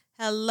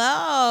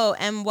Hello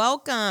and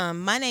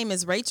welcome. My name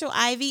is Rachel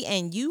Ivy,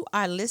 and you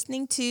are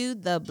listening to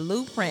The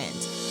Blueprint.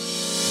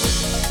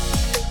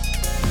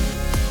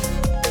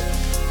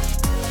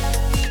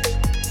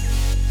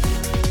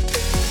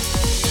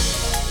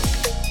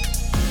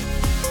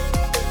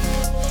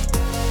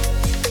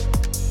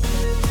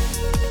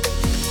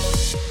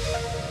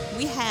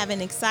 We have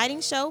an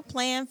exciting show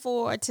planned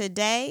for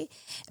today.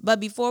 But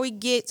before we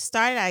get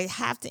started, I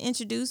have to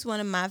introduce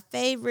one of my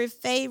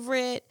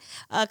favorite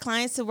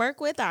clients to work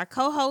with, our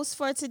co-host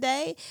for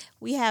today.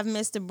 We have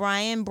Mr.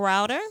 Brian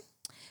Browder,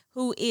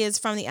 who is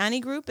from the Ani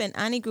Group. And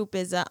Ani Group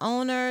is an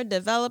owner,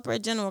 developer,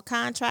 general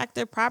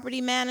contractor,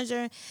 property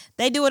manager.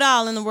 They do it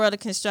all in the world of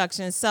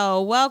construction.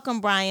 So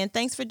welcome, Brian.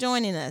 Thanks for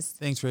joining us.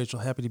 Thanks, Rachel.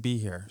 Happy to be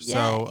here. Yay.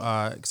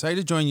 So excited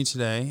to join you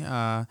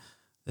today.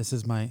 This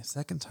is my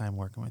second time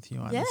working with you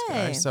on this,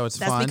 guys, so it's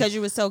That's fun. That's because you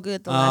were so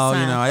good the last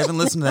time. I haven't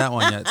listened to that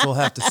one yet, so we'll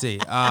have to see.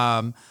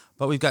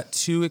 But we've got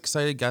two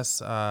excited guests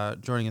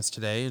joining us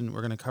today, and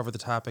we're going to cover the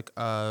topic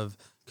of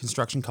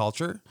construction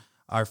culture.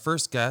 Our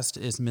first guest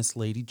is Miss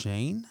Lady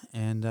Jane,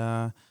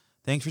 and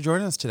thanks for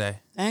joining us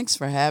today. Thanks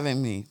for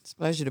having me. It's a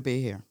pleasure to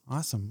be here.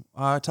 Awesome.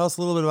 Tell us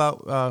a little bit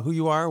about who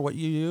you are, what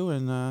you do,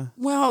 and...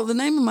 Well, the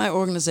name of my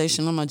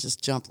organization, I'm going to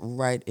just jump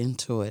right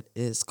into it,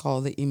 is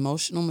called the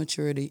Emotional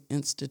Maturity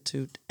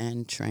Institute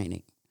and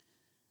Training.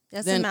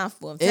 That's a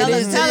mouthful. Tell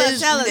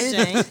us,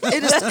 Jane.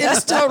 It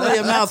is totally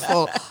a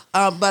mouthful,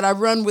 but I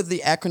run with the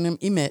acronym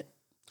EMIT,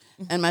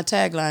 and my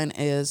tagline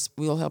is,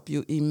 we'll help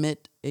you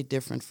emit a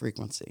different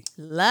frequency.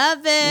 Love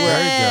it.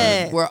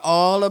 Very good. We're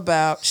all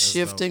about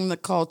shifting the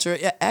culture,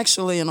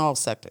 actually in all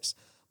sectors,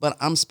 but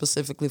I'm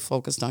specifically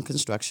focused on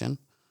construction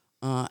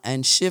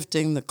and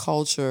shifting the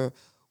culture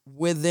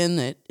within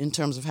it in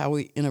terms of how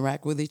we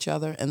interact with each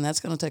other. And that's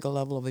going to take a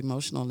level of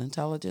emotional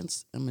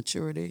intelligence and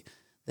maturity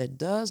that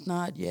does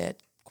not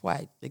yet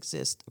quite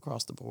exist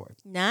across the board.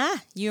 Nah,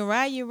 you're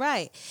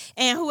right.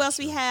 And who else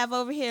we have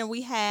over here?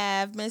 We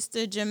have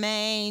Mr.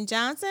 Jermaine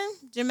Johnson.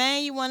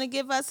 Jermaine, you want to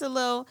give us a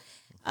little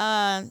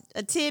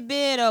a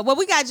tidbit? Or well,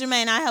 we got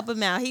Jermaine. I help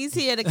him out. He's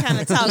here to kind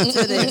of talk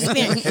to the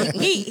experience.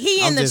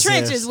 He in the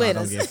trenches with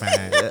us.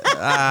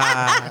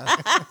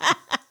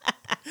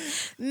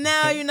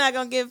 No, you're not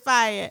gonna get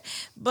fired.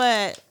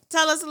 But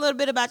tell us a little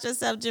bit about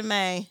yourself,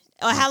 Jermaine.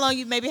 Or how long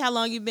you've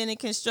been in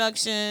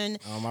construction?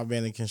 I've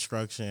been in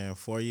construction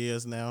 4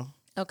 years now.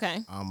 Okay.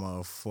 I'm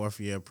a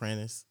fourth-year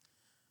apprentice.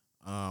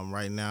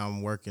 Right now,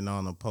 I'm working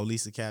on a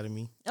police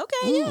academy,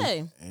 Okay,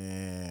 yay.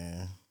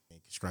 and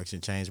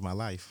construction changed my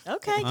life.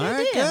 Okay, All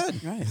right,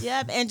 good. Right.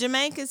 Yeah, and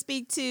Jermaine can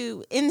speak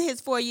to, in his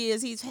 4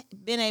 years, he's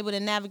been able to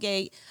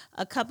navigate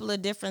a couple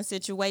of different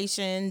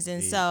situations.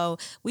 And so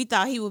we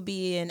thought he would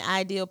be an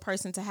ideal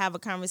person to have a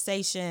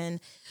conversation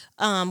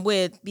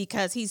with,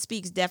 because he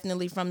speaks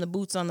definitely from the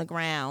boots on the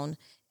ground.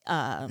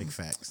 Big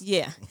facts.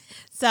 Yeah.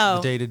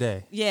 So, Day to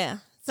day. yeah.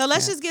 So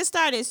let's just get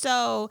started.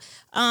 So,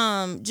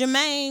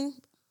 Jermaine,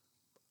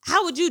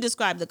 how would you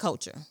describe the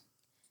culture?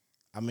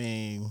 I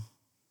mean,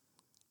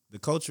 the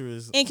culture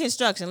is... In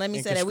construction, let me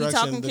in say that. We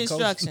talking the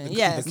construction, culture,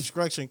 yes. The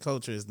construction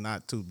culture is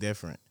not too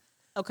different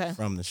Okay.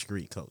 from the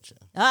street culture.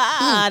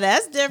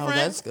 That's Oh, different.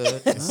 that's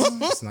good.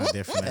 It's not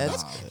different at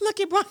all. Look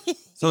at Brian.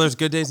 So there's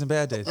good days and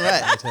bad days.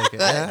 Right. I take it.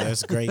 Yeah.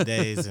 There's great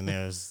days and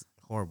there's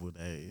horrible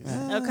days.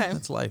 Okay.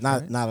 That's life.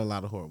 Not right? not a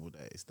lot of horrible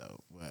days though.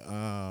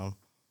 But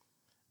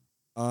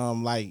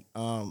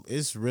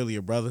it's really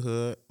a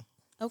brotherhood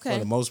for Okay.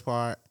 the most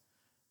part.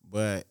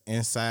 But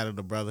inside of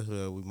the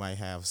brotherhood, we might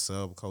have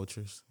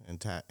subcultures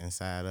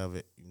inside of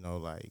it. You know,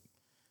 like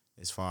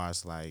as far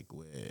as like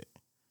with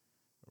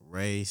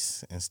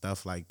race and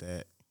stuff like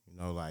that. You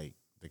know, like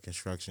the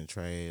construction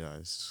trade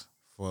is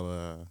full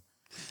of.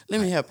 Let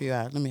me help you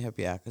out.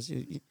 Because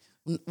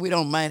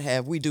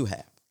we do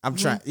have. I'm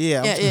trying.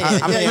 Yeah,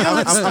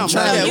 I'm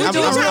trying.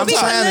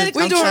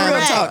 We doing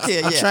real talk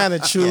here. I'm trying to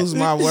choose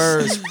my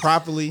words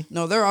properly.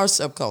 No, there are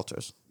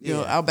subcultures. You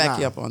know, I'll back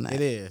you up on that.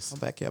 It is. I'll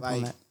back you up Like,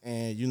 on that.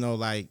 And you know,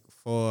 like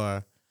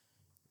for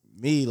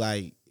me,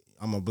 like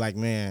I'm a black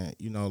man.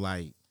 You know,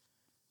 like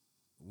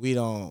we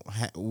don't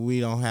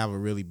have a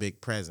really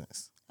big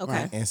presence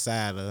Okay.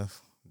 inside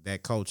of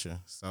that culture.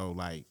 So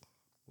like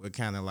we're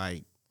kind of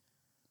like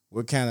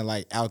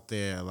out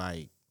there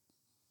like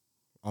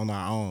on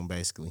our own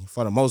basically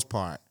for the most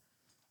part.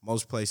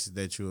 Most places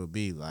that you would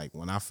be like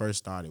when I first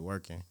started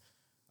working,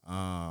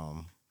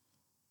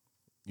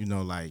 you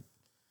know, like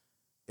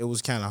it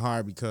was kind of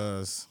hard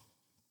because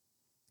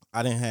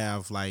I didn't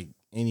have like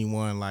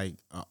anyone like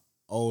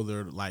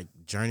older like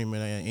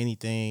journeyman or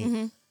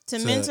anything To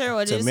mentor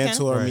or to just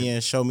mentor Right. me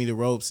and show me the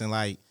ropes and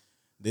like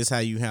this how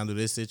you handle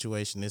this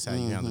situation, this how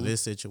you handle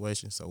this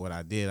situation. So what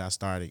I did, I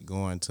started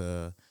going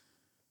to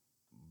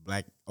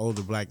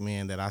older black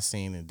men that I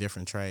seen in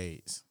different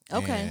trades.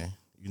 Okay. And,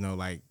 you know,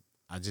 like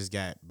I just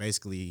got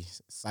basically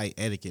site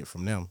etiquette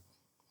from them.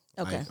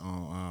 Okay. Like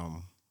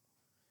on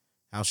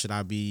how should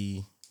I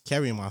be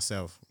carrying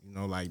myself, you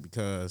know, like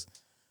because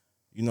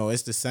you know,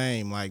 it's the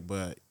same, like,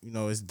 but you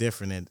know, it's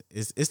different, and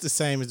it's the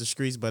same as the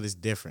streets, but it's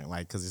different,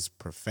 like, cause it's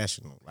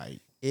professional,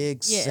 like.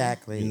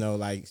 Exactly. You know,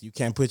 like you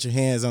can't put your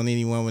hands on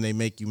anyone when they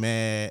make you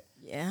mad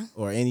Yeah.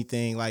 or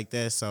anything like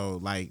that. So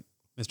like,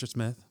 Mr.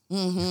 Smith.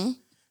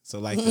 so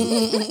like,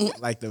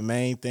 like the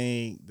main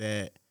thing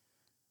that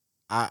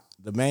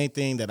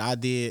I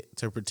did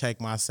to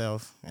protect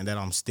myself and that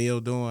I'm still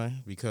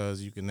doing,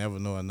 because you can never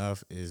know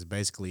enough, is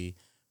basically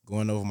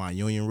going over my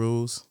union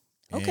rules.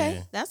 Okay,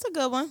 and that's a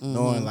good one.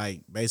 knowing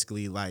like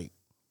basically like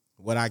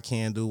what I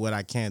can do, what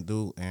I can't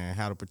do, and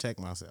how to protect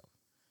myself.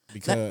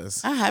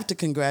 Because I have to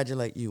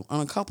congratulate you on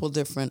a couple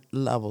different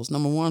levels.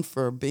 Number one,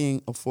 for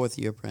being a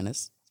 4th-year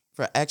apprentice,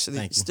 for actually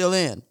Thank you. still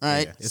in,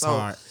 right? yeah, it's So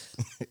hard.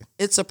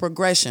 it's a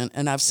progression,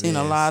 and I've seen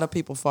a is. lot of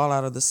people fall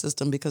out of the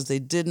system because they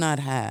did not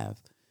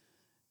have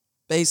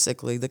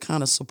basically the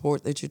kind of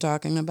support that you're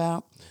talking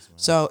about.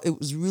 So it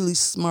was really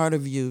smart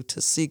of you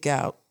to seek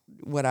out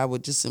what I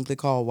would just simply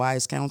call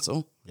wise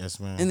counsel. Yes,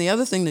 ma'am. And the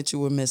other thing that you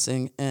were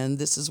missing, and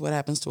this is what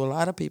happens to a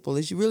lot of people,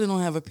 is you really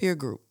don't have a peer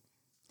group.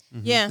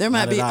 Yeah. There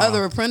might Not be at all.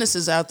 other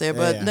apprentices out there,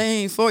 but Yeah. they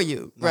ain't for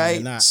you, No, they're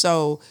right? not.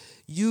 So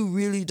you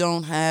really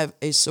don't have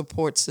a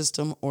support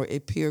system or a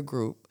peer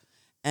group.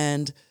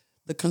 And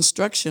the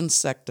construction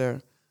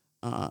sector,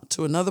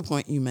 to another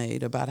point you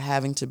made about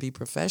having to be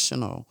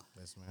professional,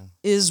 Yes, ma'am.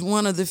 is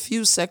one of the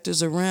few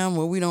sectors around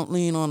where we don't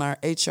lean on our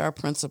HR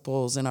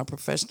principles and our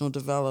professional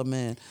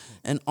development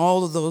and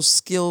all of those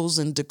skills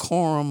and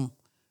decorum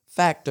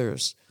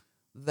factors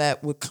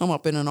that would come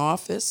up in an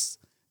office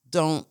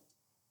don't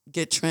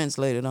get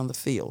translated on the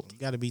field. You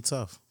got to be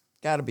tough.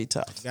 Got to be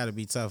tough. You got to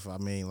be tough. I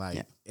mean, like,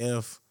 Yeah.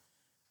 if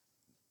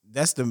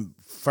that's the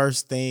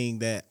first thing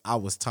that I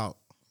was taught,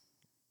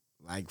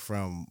 like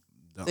from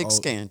the Thick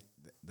skin.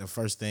 the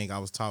first thing I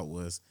was taught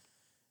was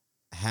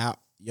how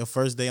your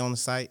first day on the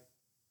site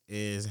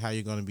is how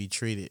you're going to be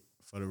treated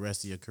for the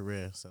rest of your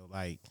career. So,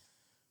 like,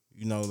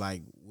 you know,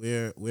 like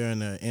we're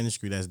in an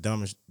industry that's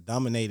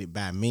dominated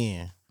by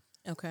men.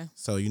 Okay.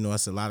 So, you know,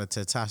 it's a lot of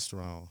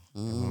testosterone,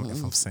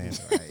 if I'm saying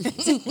it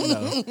right. You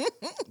know,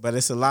 but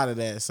it's a lot of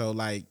that. So,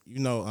 like, you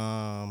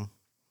know,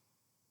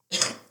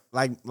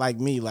 like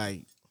me,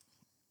 like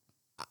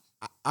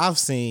I've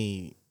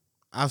seen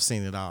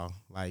it all.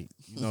 Like,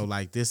 you know,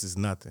 like this is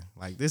nothing.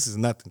 Like, this is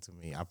nothing to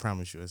me. I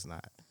promise you it's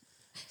not.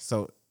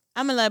 So,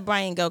 I'm gonna let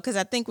Brian go because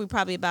I think we're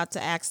probably about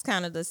to ask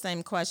kind of the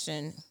same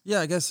question. Yeah,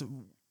 I guess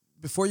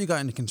before you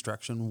got into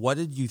construction, what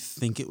did you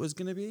think it was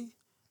going to be?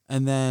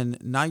 And then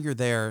now you're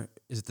there.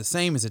 Is it the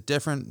same? Is it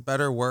different?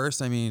 Better?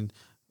 Worse? I mean,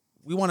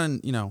 we want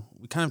to, you know,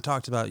 we kind of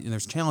talked about, you know,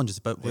 there's challenges,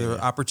 but there are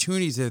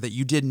opportunities there that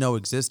you didn't know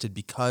existed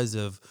because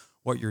of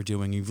what you're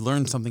doing. You've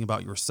learned something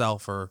about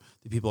yourself or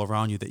the people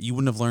around you that you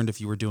wouldn't have learned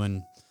if you were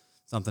doing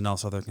something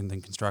else other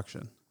than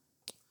construction.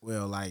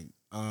 well, like,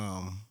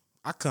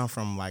 I come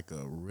from like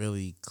a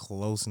really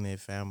close-knit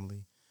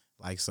family.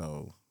 Like,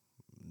 so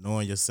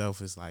knowing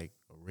yourself is like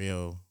a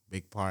real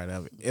big part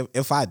of it.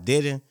 If I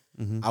didn't,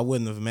 I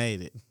wouldn't have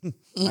made it.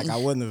 Like, I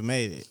wouldn't have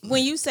made it.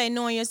 When you say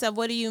knowing yourself,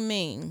 what do you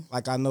mean?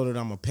 Like, I know that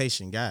I'm a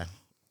patient guy.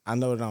 I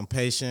know that I'm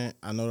patient.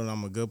 I know that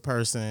I'm a good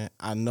person.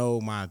 I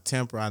know my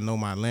temper. I know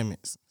my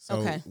limits. So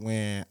Okay.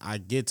 when I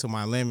get to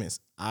my limits,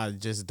 I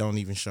just don't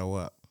even show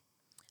up.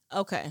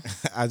 Okay.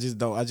 I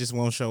just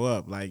won't show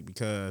up. Like,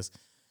 because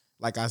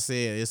like I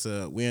said,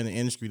 we're in an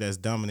industry that's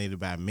dominated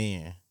by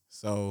men.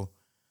 So,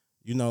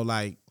 you know,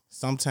 like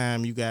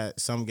sometimes you got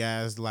some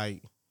guys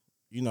like,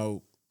 you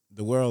know,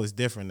 the world is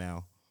different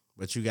now.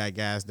 But you got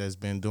guys that's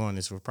been doing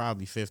this for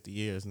probably 50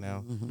 years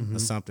now or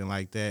something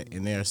like that.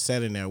 And they're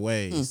set in their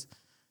ways.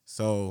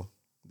 So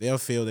they'll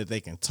feel that they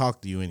can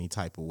talk to you any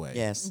type of way.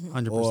 Yes.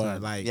 100%. Or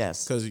like,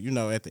 Yes. because, you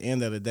know, at the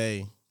end of the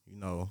day, you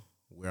know,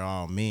 we're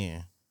all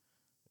men.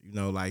 You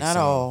know, like, Not so,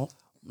 all.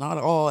 Not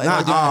all.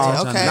 Not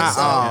all. Okay. Not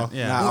so, all.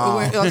 Yeah. Not all.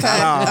 Okay. Not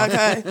all.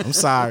 Okay. I'm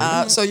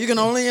sorry. So you can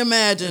only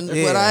imagine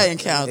Yeah, what I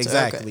encounter.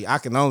 Exactly. Okay. I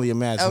can only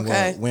imagine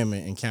Okay. what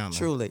women encounter.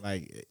 Truly.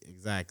 Like,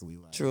 exactly.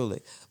 Like,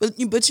 Truly.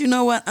 But you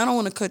know what? I don't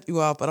want to cut you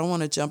off, but I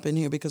want to jump in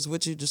here because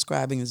what you're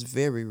describing is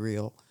very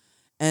real.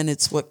 And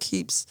it's what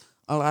keeps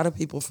a lot of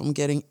people from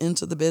getting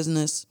into the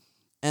business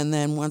and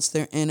then once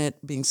they're in it,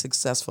 being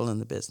successful in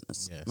the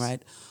business, Yes.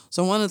 right?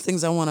 So one of the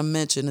things I want to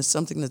mention is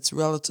something that's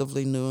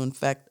relatively new. In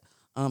fact,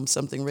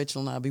 something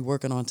Rachel and I will be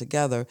working on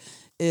together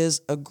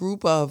is a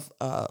group of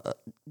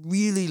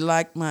really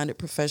like-minded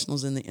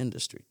professionals in the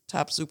industry,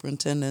 top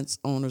superintendents,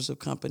 owners of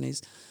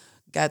companies,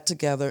 got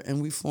together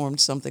and we formed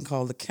something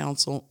called the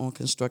Council on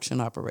Construction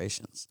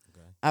Operations.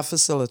 Okay. I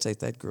facilitate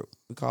that group.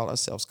 We call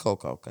ourselves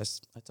COCO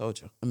because I told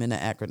you, I'm in the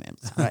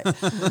acronyms, right?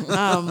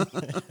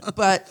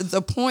 But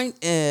the point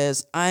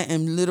is I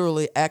am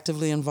literally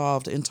actively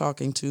involved in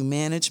talking to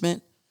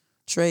management,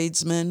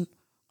 tradesmen,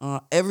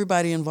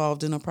 everybody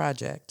involved in a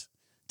project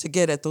to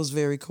get at those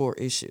very core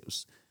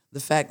issues. The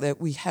fact that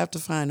we have to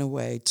find a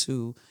way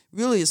to,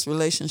 really it's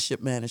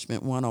relationship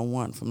management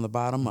 101 from the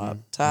bottom up,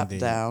 top Indeed.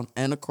 down,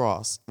 and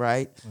across,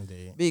 right?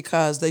 Indeed.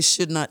 Because they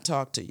should not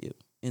talk to you.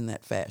 in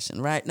that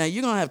fashion, right? Now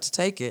you're gonna have to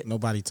take it.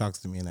 Nobody talks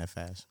to me in that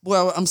fashion.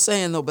 Well, I'm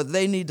saying though, but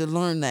they need to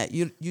learn that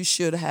you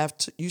shouldn't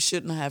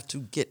have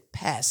to get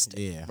past it,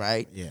 Yeah.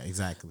 right? Yeah,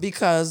 exactly.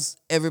 Because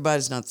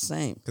everybody's not the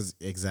same, Because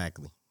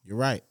exactly. You're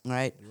right.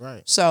 right? You're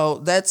right. So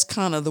that's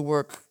kind of the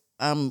work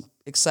I'm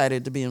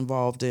excited to be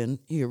involved in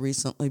here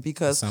recently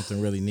because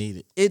Something really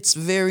needed. it's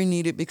very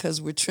needed because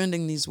we're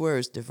trending these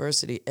words,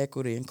 diversity,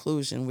 equity,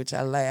 inclusion, which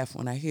I laugh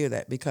when I hear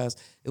that because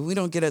if we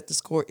don't get at this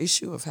core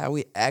issue of how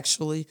we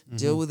actually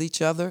deal with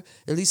each other,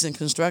 at least in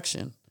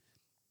construction,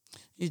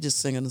 you're just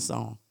singing a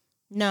song.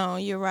 No,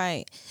 you're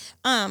right.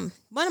 One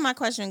of my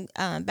questions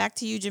back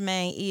to you,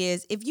 Jermaine,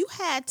 is if you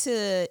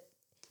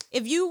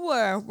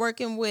were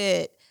working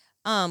with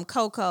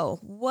Coco,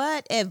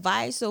 what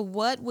advice or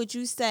what would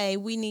you say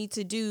we need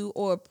to do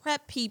or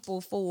prep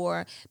people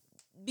for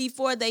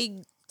before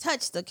they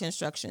touch the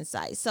construction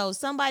site? So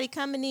somebody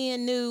coming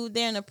in new,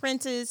 they're an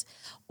apprentice,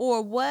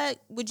 or what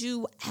would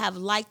you have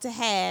liked to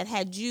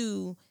had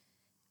you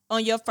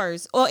on your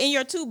first or in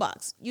your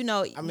toolbox? You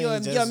know,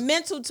 your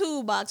mental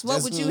toolbox.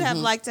 What would you have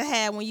liked to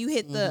have when you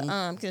hit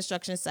the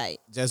construction site?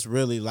 Just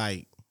really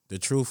like the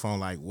truth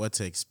on like what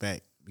to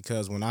expect.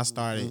 Because when I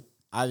started,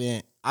 I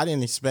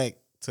didn't expect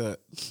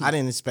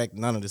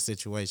none of the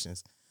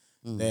situations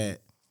that,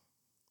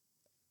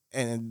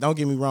 and don't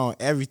get me wrong,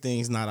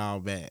 everything's not all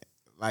bad.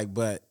 Like,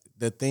 but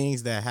the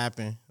things that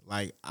happen,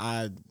 like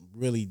I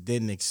really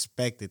didn't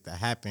expect it to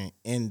happen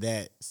in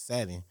that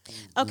setting.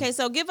 Okay,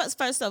 so give us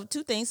first off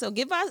two things. So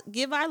give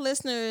our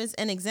listeners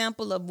an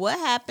example of what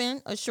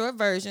happened, a short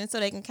version, so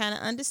they can kind of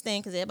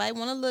understand. Because everybody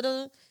want a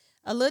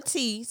little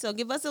tea. So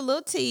give us a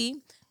little tea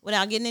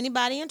without getting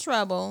anybody in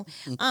trouble.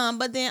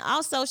 But then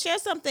also share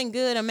something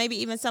good or maybe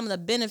even some of the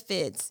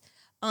benefits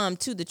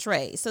to the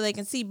trade, so they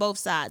can see both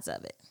sides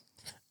of it.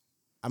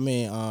 I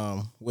mean,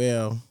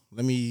 well,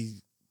 let me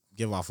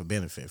give off a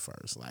benefit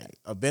first. Like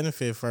a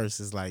benefit first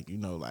is like,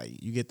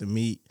 like you get to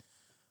meet,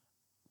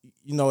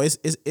 it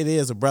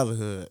is a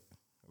brotherhood.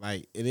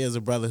 Like it is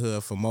a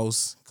brotherhood for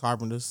most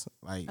carpenters.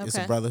 Like it's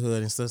a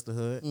brotherhood and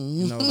sisterhood.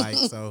 Like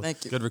so.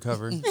 Thank you. Good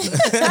recovery.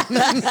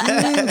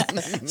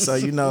 So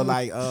you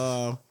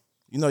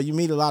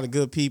meet a lot of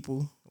good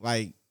people.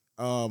 Like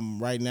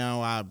right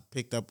now, I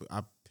picked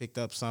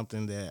up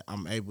something that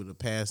I'm able to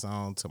pass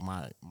on to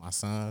my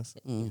sons.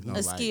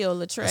 A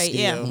skill, a trade,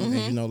 yeah.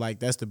 And like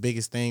that's the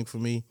biggest thing for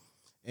me.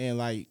 And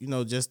like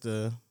just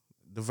the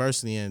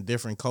diversity in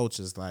different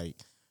cultures. Like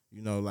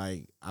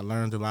like I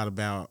learned a lot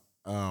about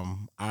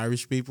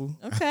Irish people.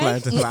 Okay. I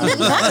learned a lot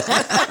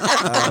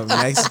about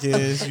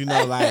Mexicans.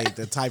 Like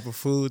the type of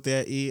food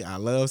they eat. I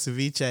love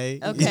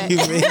ceviche. Okay. You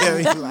feel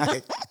me?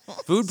 Like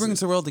Food brings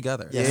the world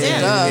together. Yeah,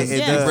 it does. It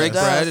Yeah. You does. break It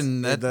does. bread,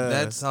 and It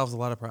that does. solves a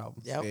lot of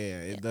problems. Yep. Yeah,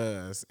 it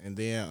does. And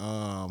then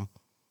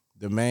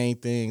the main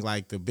thing,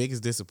 like the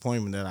biggest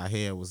disappointment that I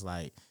had was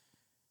like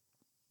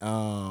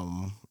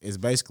it's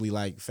basically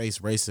like face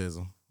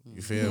racism.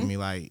 You feel me?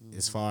 Like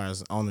as far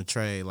as on the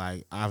trade,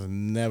 like I've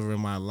never in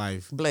my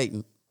life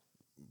Blatant.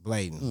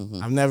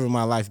 I've never in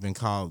my life been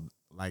called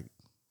like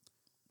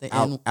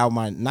The out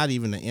my not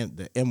even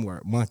the M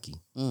word monkey.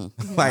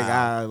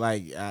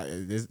 Like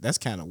that's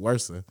kind of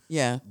worse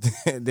yeah.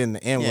 than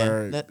the N Yeah,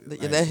 word.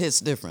 that hits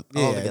different.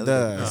 Yeah, altogether. it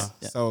does.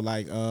 Yeah. So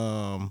like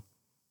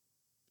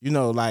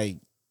like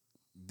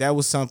that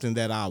was something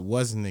that I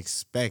wasn't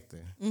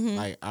expecting.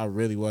 Like I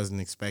really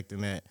wasn't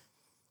expecting that.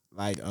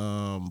 Like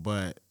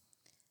but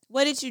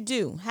What did you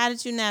do? How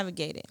did you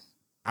navigate it?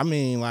 I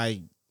mean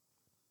like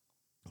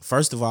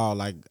first of all,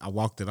 like I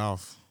walked it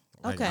off.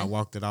 Like Okay. I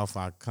walked it off,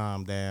 I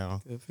calmed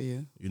down. Good for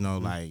you.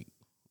 Like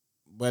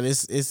but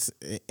it's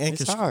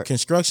hard.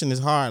 construction is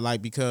hard,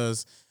 like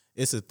because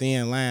it's a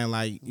thin line.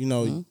 Like,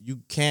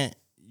 you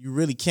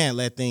really can't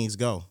let things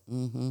go.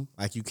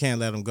 Like you can't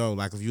let them go.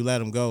 Like if you let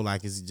them go,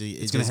 like it's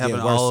It's just going to happen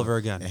get worse. all over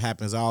again. It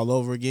happens all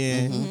over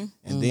again.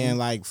 And then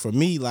like for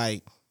me,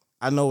 like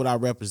I know what I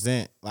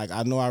represent. Like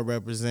I know I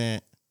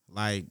represent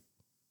like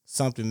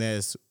something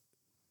that's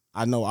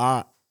I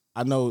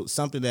know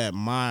something that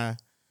my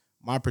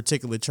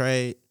particular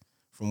trade,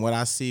 from what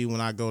I see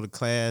when I go to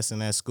class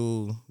and at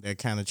school, they're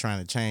kind of trying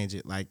to change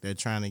it. Like they're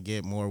trying to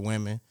get more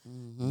women.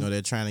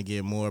 They're trying to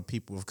get more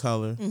people of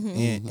color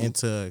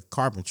into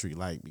carpentry.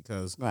 Like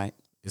because Right.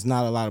 it's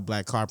not a lot of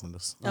black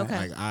carpenters.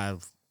 Okay. Like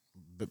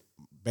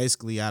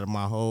basically out of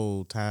my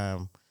whole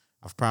time,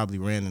 I've probably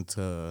ran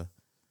into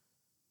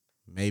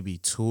maybe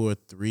 2 or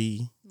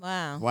 3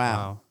 Wow.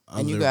 Wow.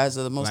 And you other guys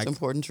are the most black-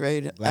 important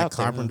trade black out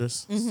there.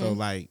 carpenters. So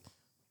like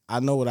I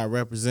know what I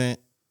represent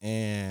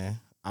and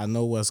I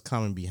know what's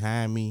coming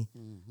behind me.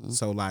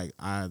 So like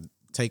I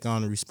take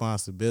on the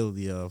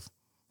responsibility of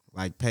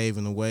like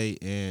paving the way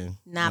and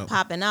Not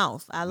popping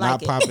off. I like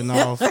not it. popping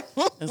off,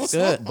 That's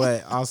good.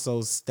 but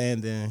also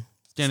standing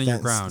your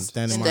ground.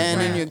 Standing my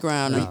Standing ground. your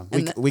ground. Yeah.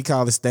 And We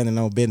call it standing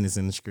on business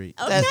in the street.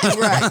 that's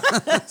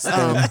right.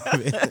 Standing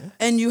on business.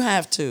 And you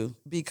have to,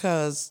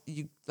 because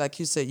you, like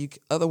you said,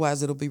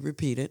 otherwise it'll be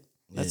repeated.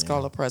 Let's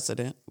call a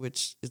precedent,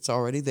 which it's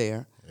already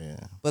there. Yeah.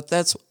 But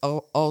that's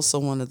also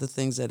one of the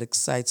things that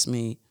excites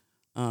me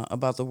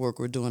about the work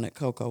we're doing at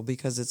Coco,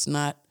 because it's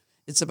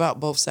about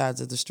both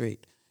sides of the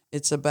street.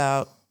 It's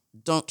about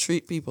don't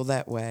treat people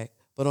that way.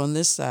 But on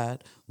this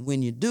side,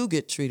 when you do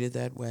get treated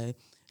that way,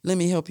 let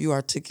me help you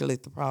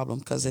articulate the problem,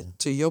 because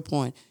to your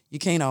point, you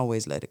can't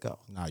always let it go,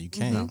 No, you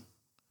can't.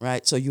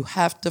 right? So you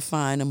have to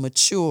find a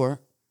mature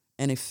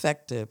and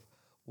effective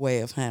way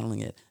of handling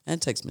it,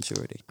 and it takes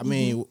maturity. I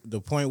mean, the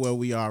point where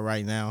we are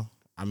right now,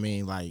 I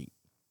mean, like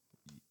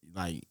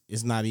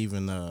it's not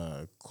even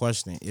a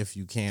question if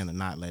you can or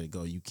not let it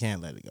go. You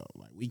can't let it go.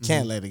 Like we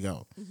can't let it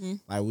go.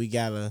 Like we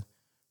gotta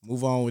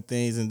move on with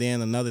things. And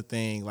then another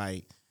thing,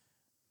 like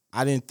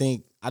I didn't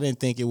think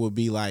it would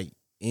be like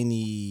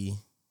anything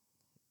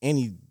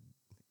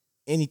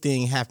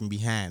happen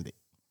behind it.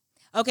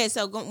 Okay,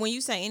 so when you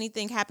say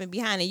anything happened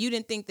behind it, you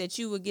didn't think that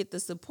you would get the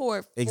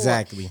support.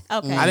 Exactly.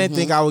 Okay. I didn't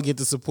think I would get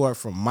the support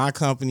from my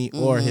company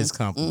or his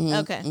company.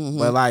 Okay.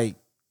 But like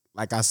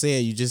I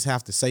said, you just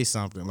have to say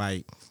something.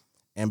 Like,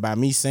 and by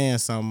me saying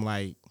something,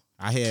 like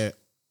I had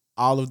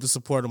all of the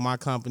support of my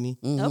company.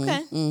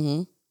 Okay.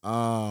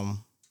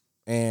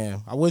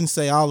 And I wouldn't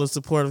say all the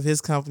support of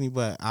his company,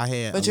 but I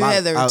had. But you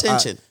had their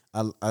attention.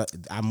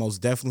 I most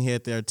definitely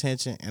had their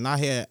attention, and I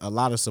had a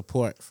lot of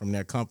support from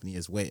their company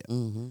as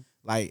well.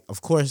 Like, of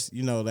course,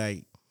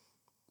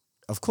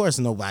 of course,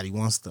 nobody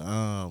wants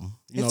to.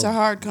 It's a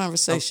hard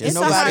conversation. It's a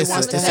Nobody hard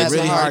wants to conversation. have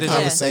really a hard hard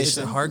conversation. It's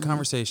a hard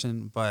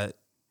conversation, but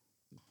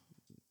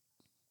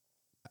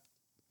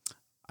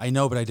I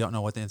know, but I don't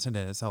know what the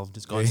incident is. I'll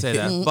just go and say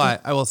that.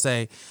 But I will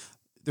say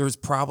there's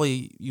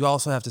probably, you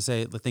also have to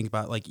think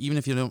about, like, even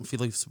if you don't feel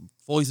like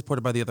fully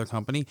supported by the other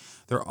company,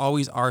 there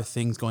always are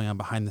things going on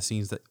behind the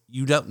scenes that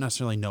you don't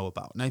necessarily know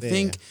about. And I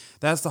think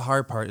that's the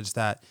hard part, is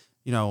that,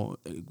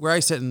 where I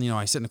sit in,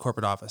 I sit in a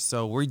corporate office.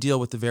 So we deal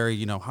with the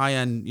very, high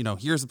end,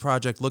 here's the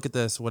project, look at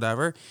this,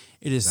 whatever.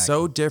 It is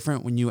so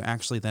different when you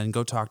actually then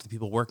go talk to the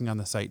people working on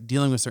the site,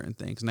 dealing with certain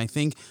things. And I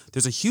think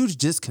there's a huge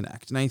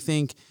disconnect. And I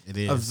think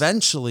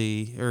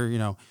eventually,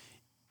 or,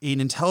 an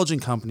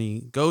intelligent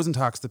company goes and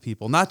talks to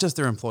people, not just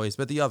their employees,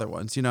 but the other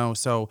ones,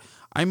 So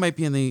I might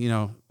be in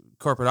the,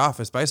 corporate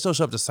office, but I still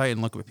show up to site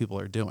and look at what people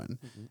are doing.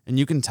 And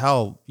you can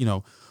tell,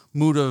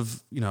 mood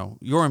of,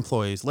 your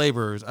employees,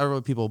 laborers,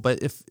 other people.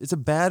 But if it's a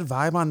bad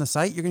vibe on the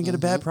site, you're going to get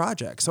a bad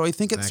project. So I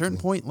think at a certain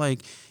point,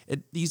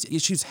 these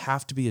issues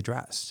have to be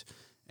addressed.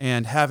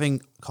 And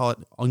having, call it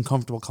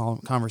uncomfortable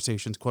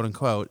conversations, quote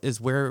unquote, is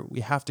where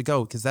we have to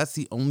go, because that's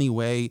the only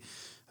way,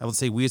 I would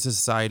say, we as a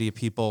society of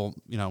people,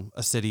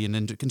 a city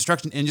and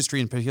construction industry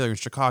in particular in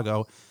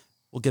Chicago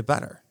will get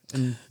better.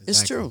 And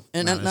It's true.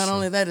 And not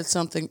only that, it's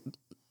something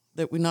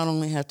that we not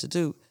only have to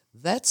do,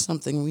 that's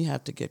something we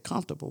have to get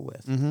comfortable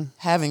with,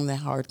 having that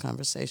hard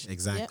conversation.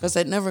 Exactly. Because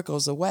that never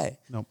goes away.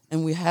 Nope.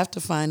 And we have to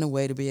find a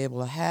way to be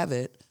able to have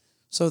it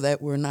so that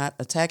we're not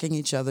attacking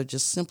each other,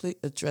 just simply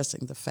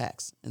addressing the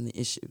facts and the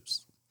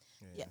issues.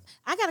 Yeah.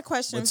 I got a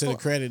question. But to the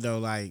credit though,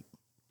 like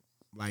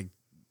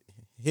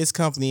his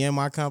company and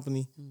my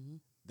company,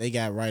 they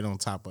got right on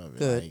top of it.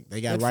 Good. Like,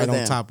 they got Good right for on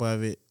them. top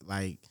of it.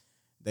 Like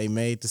they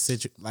made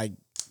the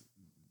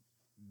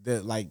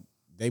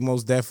they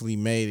most definitely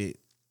made it.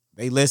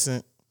 They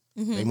listened.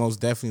 They most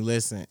definitely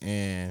listened,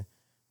 and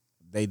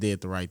they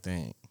did the right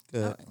thing.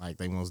 Good. Like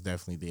they most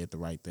definitely did the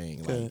right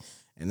thing. Good. Like,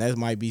 and that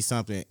might be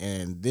something.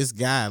 And this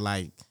guy,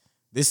 like,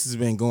 this has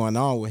been going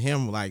on with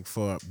him, like,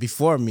 for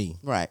before me.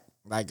 Right.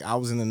 Like I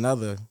was in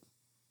another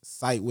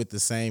site with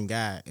the same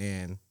guy,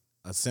 and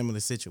a similar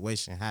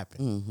situation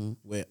happened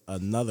with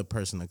another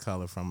person of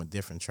color from a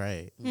different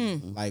trade,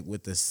 like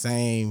with the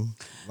same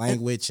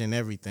language and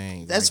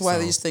everything. That's like, why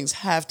so, these things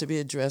have to be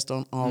addressed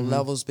on all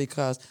levels,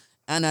 because,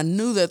 and I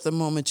knew that the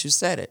moment you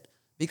said it,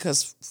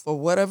 because for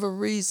whatever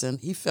reason,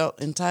 he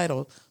felt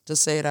entitled to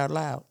say it out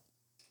loud.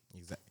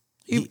 Exactly.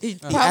 He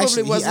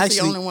probably wasn't the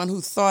only one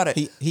who thought it.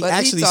 He but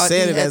actually thought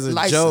said he it had as a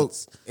license.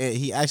 joke. And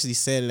he actually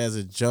said it as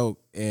a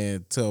joke,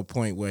 and to a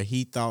point where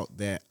he thought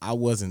that I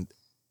wasn't,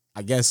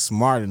 I guess,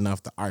 smart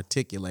enough to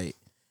articulate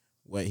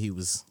what he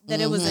was. that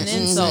it was an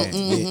actually insult.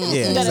 saying.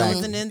 Yeah, That exactly. it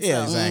was an insult.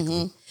 Yeah,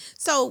 exactly.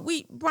 So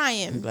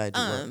Brian, I'm glad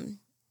you were.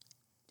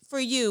 for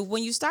you,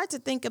 when you start to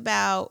think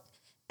about,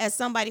 as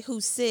somebody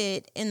who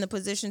sit in the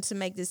position to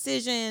make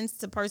decisions,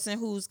 the person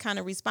who's kind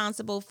of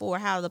responsible for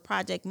how the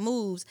project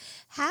moves,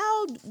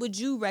 how would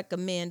you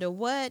recommend, or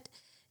what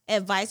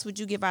advice would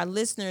you give our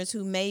listeners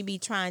who may be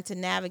trying to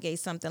navigate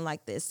something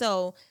like this?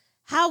 So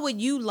how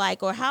would you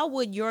like, or how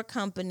would your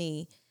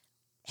company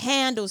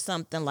handle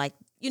something like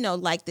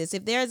this?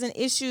 If there's an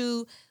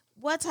issue,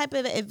 what type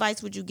of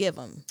advice would you give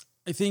them?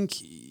 I think,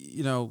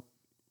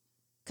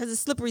 Because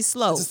it's slippery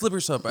slope. it's a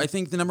slippery slope. I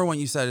think the number one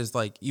you said is,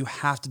 like, you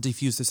have to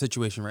diffuse the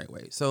situation right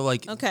way. So,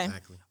 like, Okay.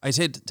 I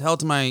say tell it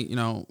to my,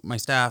 my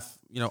staff,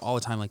 all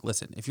the time, like,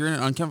 listen, if you're in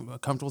an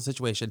uncomfortable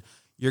situation,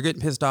 you're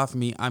getting pissed off at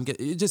me,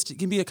 it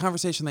can be a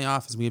conversation in the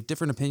office. We have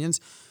different opinions.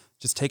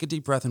 Just take a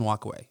deep breath and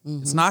walk away.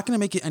 It's not going to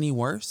make it any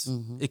worse.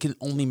 It can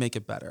only make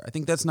it better. I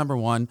think that's number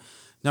one.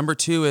 Number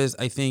two is,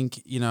 I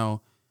think,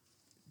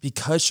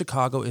 because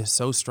Chicago is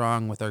so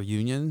strong with our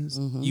unions,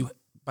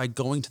 by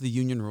going to the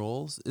union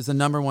rules is the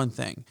number one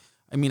thing.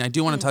 I mean, I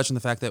do want to touch on the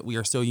fact that we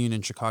are still union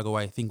in Chicago.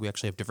 I think we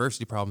actually have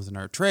diversity problems in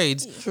our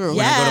trades. True.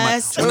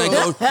 Yes. When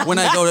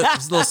I go to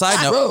just a little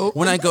side note,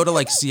 when I go to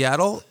like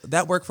Seattle,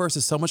 that workforce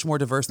is so much more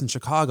diverse than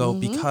Chicago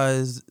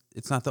because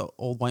it's not the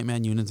old white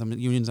man unions. I'm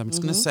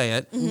just going to say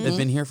it. They've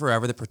been here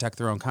forever. They protect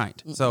their own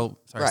kind. So,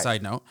 sorry, Right.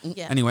 side note.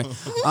 Yeah. Anyway,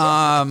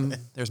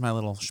 there's my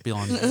little spiel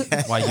on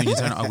why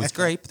unions aren't always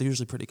great, but they're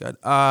usually pretty good.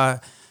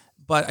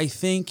 But I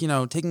think,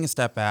 taking a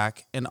step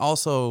back and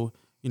also,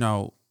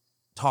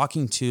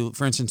 talking to,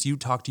 for instance, you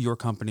talked to your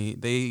company.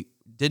 They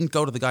didn't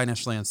go to the guy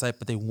necessarily on site,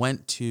 but they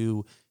went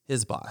to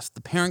his boss,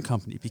 the parent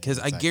company, because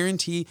I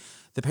guarantee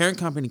the parent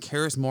company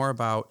cares more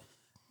about,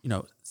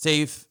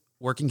 safe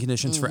working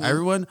conditions for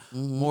everyone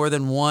more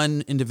than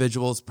one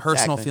individual's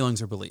personal Exactly.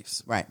 feelings or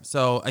beliefs. Right.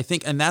 So I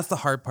think, and that's the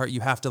hard part. You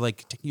have to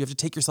you have to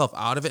take yourself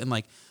out of it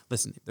and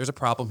listen, there's a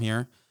problem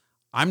here.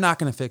 I'm not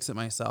going to fix it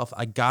myself.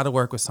 I got to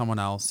work with someone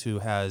else who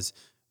has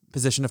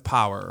position of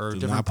power or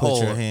Do different not pole.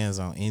 put your hands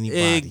on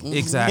anybody.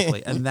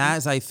 Exactly. And that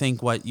is, I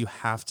think, what you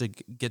have to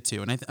get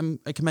to. And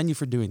I commend you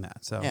for doing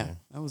that. So Yeah,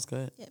 that was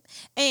good.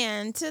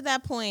 And to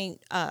that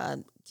point,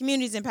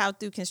 Communities Empowered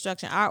Through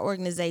Construction, our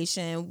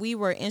organization, we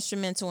were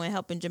instrumental in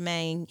helping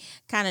Jermaine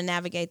kind of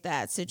navigate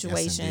that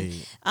situation.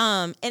 indeed.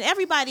 And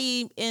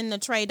everybody in the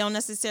trade don't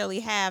necessarily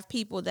have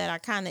people that are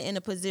kind of in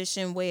a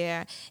position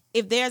where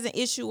if there's an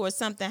issue or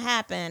something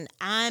happened,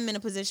 I'm in a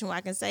position where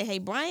I can say, hey,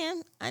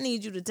 Brian, I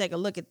need you to take a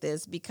look at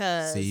this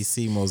because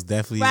CEC most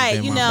definitely right, has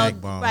been you my know,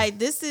 backbone. right.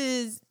 This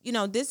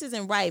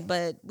isn't right,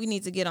 but we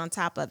need to get on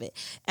top of it.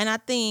 And I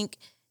think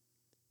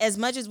as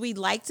much as we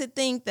like to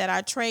think that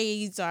our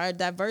trades are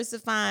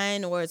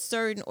diversifying or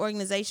certain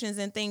organizations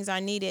and things are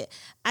needed,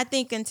 I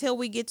think until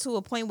we get to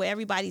a point where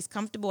everybody's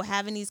comfortable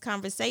having these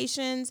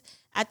conversations,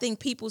 I think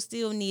people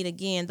still need,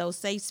 again, those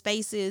safe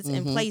spaces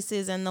and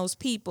places and those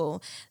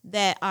people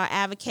that are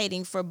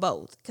advocating for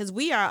both. Because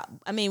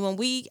when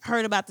we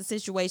heard about the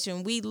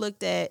situation, we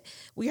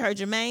heard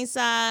Jermaine's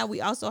side.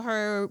 We also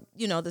heard,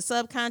 the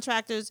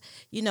subcontractors,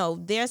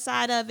 their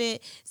side of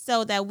it,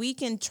 so that we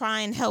can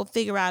try and help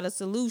figure out a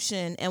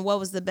solution and what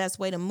was the best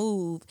way to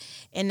move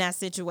in that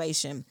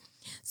situation.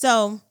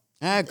 So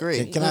I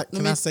agree. Can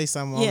I say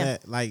something on Yeah.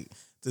 that?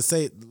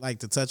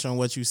 To touch on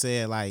what you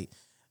said,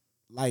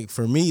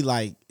 for me,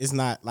 it's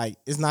not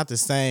the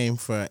same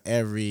for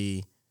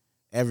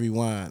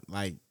everyone,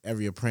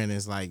 every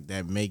apprentice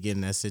that may get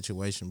in that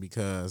situation,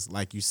 because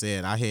like you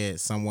said, I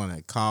had someone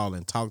to call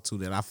and talk to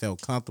that I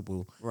felt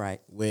comfortable Right.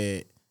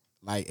 with,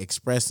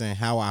 expressing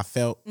how I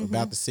felt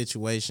about the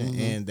situation,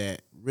 and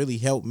that really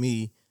helped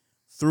me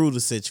through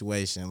the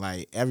situation.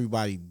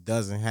 Everybody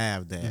doesn't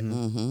have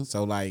that.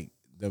 So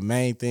the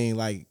main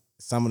thing,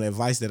 some of the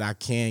advice that I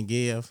can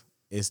give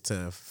is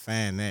to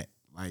find that,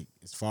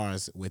 as far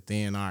as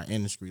within our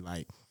industry,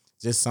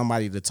 just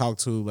somebody to talk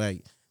to,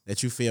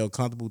 that you feel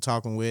comfortable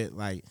talking with,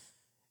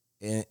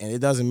 and it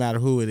doesn't matter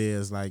who it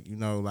is,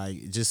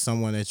 just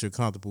someone that you're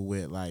comfortable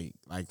with,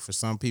 for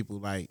some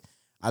people, I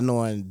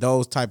know in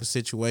those type of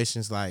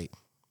situations,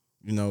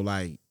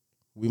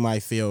 we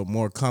might feel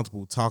more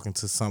comfortable talking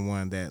to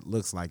someone that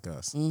looks like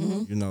us,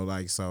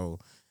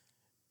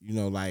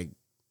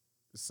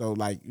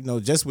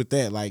 just with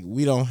that,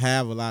 we don't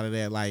have a lot of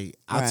that. Right.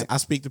 I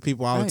speak to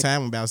people all Right. the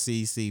time about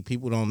CEC.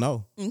 People don't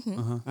know,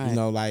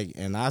 Right.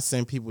 and I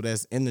send people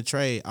that's in the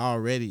trade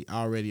already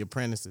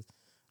apprentices,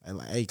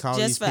 and hey, call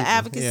Just these for people.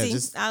 advocacy. Yeah,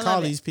 just I love call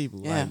it. these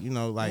people. Yeah.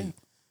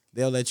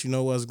 They'll let you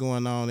know what's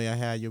going on. They'll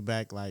have your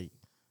back.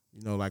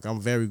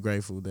 I'm very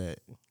grateful that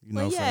for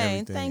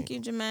everything. Thank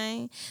you,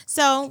 Jermaine.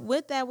 So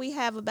with that, we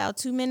have about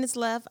 2 minutes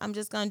left. I'm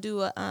just gonna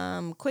do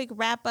a quick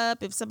wrap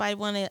up. If somebody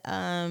want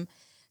to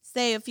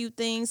say a few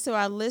things to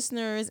our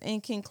listeners in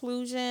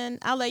conclusion,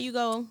 I'll let you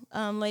go,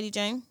 Lady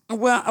Jane.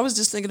 Well, I was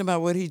just thinking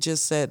about what he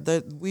just said,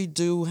 that we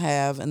do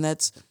have, and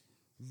that's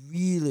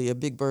really a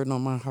big burden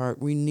on my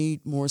heart. We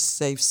need more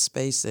safe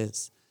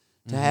spaces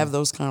to have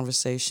those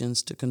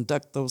conversations, to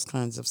conduct those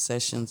kinds of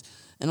sessions.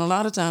 And a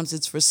lot of times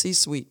it's for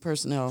C-suite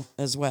personnel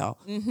as well,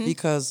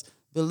 because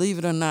believe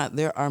it or not,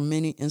 there are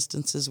many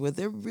instances where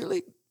they're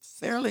really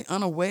fairly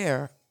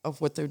unaware of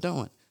what they're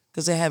doing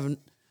because they haven't,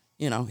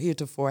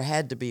 heretofore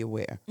had to be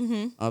aware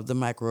of the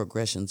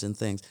microaggressions and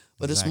things.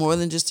 But it's more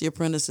than just the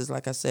apprentices.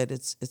 Like I said,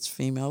 it's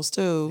females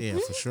too. Yeah,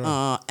 for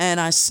sure. And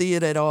I see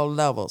it at all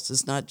levels.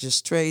 It's not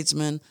just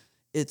tradesmen.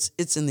 It's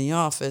in the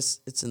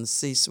office. It's in the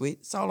C-suite.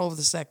 It's all over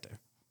the sector.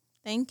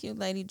 Thank you,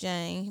 Lady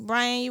Jane.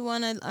 Brian, you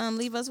want to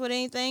leave us with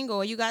anything,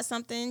 or you got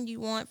something you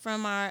want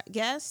from our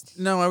guest?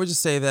 No, I would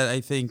just say that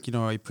I think,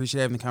 I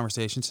appreciate having the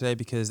conversation today,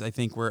 because I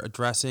think we're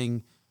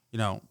addressing,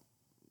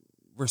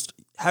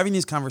 having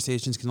these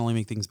conversations can only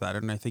make things better.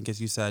 And I think, as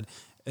you said,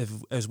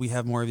 as we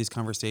have more of these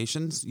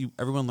conversations,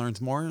 everyone learns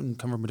more and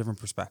come from a different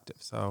perspective.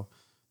 So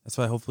that's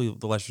what hopefully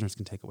the listeners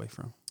can take away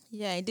from.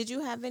 Yeah. Did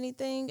you have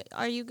anything?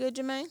 Are you good,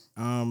 Jermaine?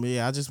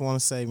 Yeah, I just want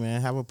to say,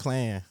 man, have a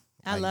plan.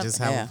 I love just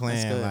it. have Yeah, a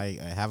plan,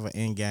 that's have an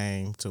end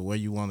game to where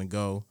you want to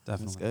go,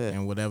 Definitely. Good.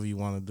 and whatever you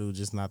want to do,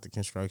 just not the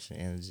construction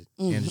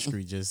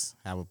industry. Just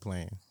have a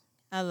plan.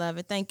 I love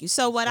it. Thank you.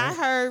 So what I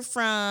heard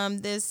from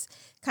this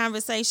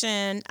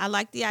conversation. I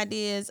like the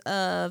ideas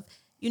of,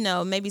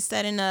 maybe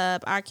setting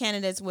up our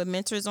candidates with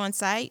mentors on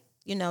site.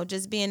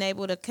 Just being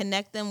able to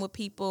connect them with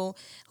people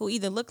who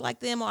either look like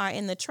them or are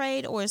in the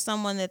trade, or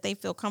someone that they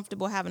feel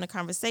comfortable having a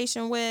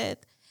conversation with.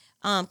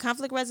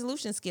 Conflict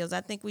resolution skills.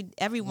 I think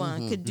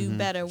everyone could do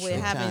better with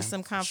having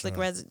some conflict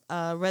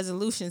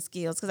resolution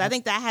skills, because I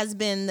think that has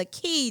been the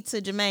key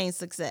to Jermaine's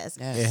success.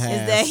 Yes. It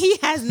has. Is that he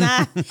has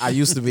not. I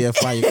used to be a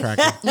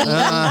firecracker.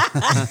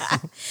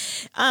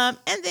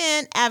 And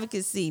then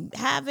advocacy,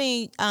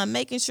 having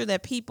making sure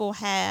that people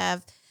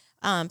have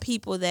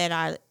people that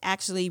are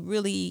actually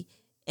really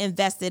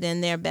invested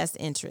in their best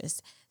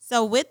interests.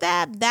 So with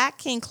that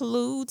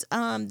concludes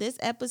this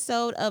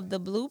episode of The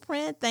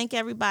Blueprint. Thank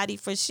everybody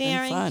for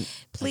sharing. Fun.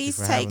 Please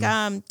for take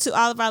having to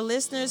all of our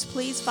listeners,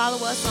 please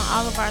follow us on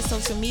all of our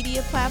social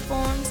media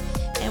platforms,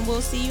 and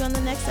we'll see you on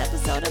the next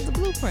episode of The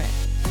Blueprint.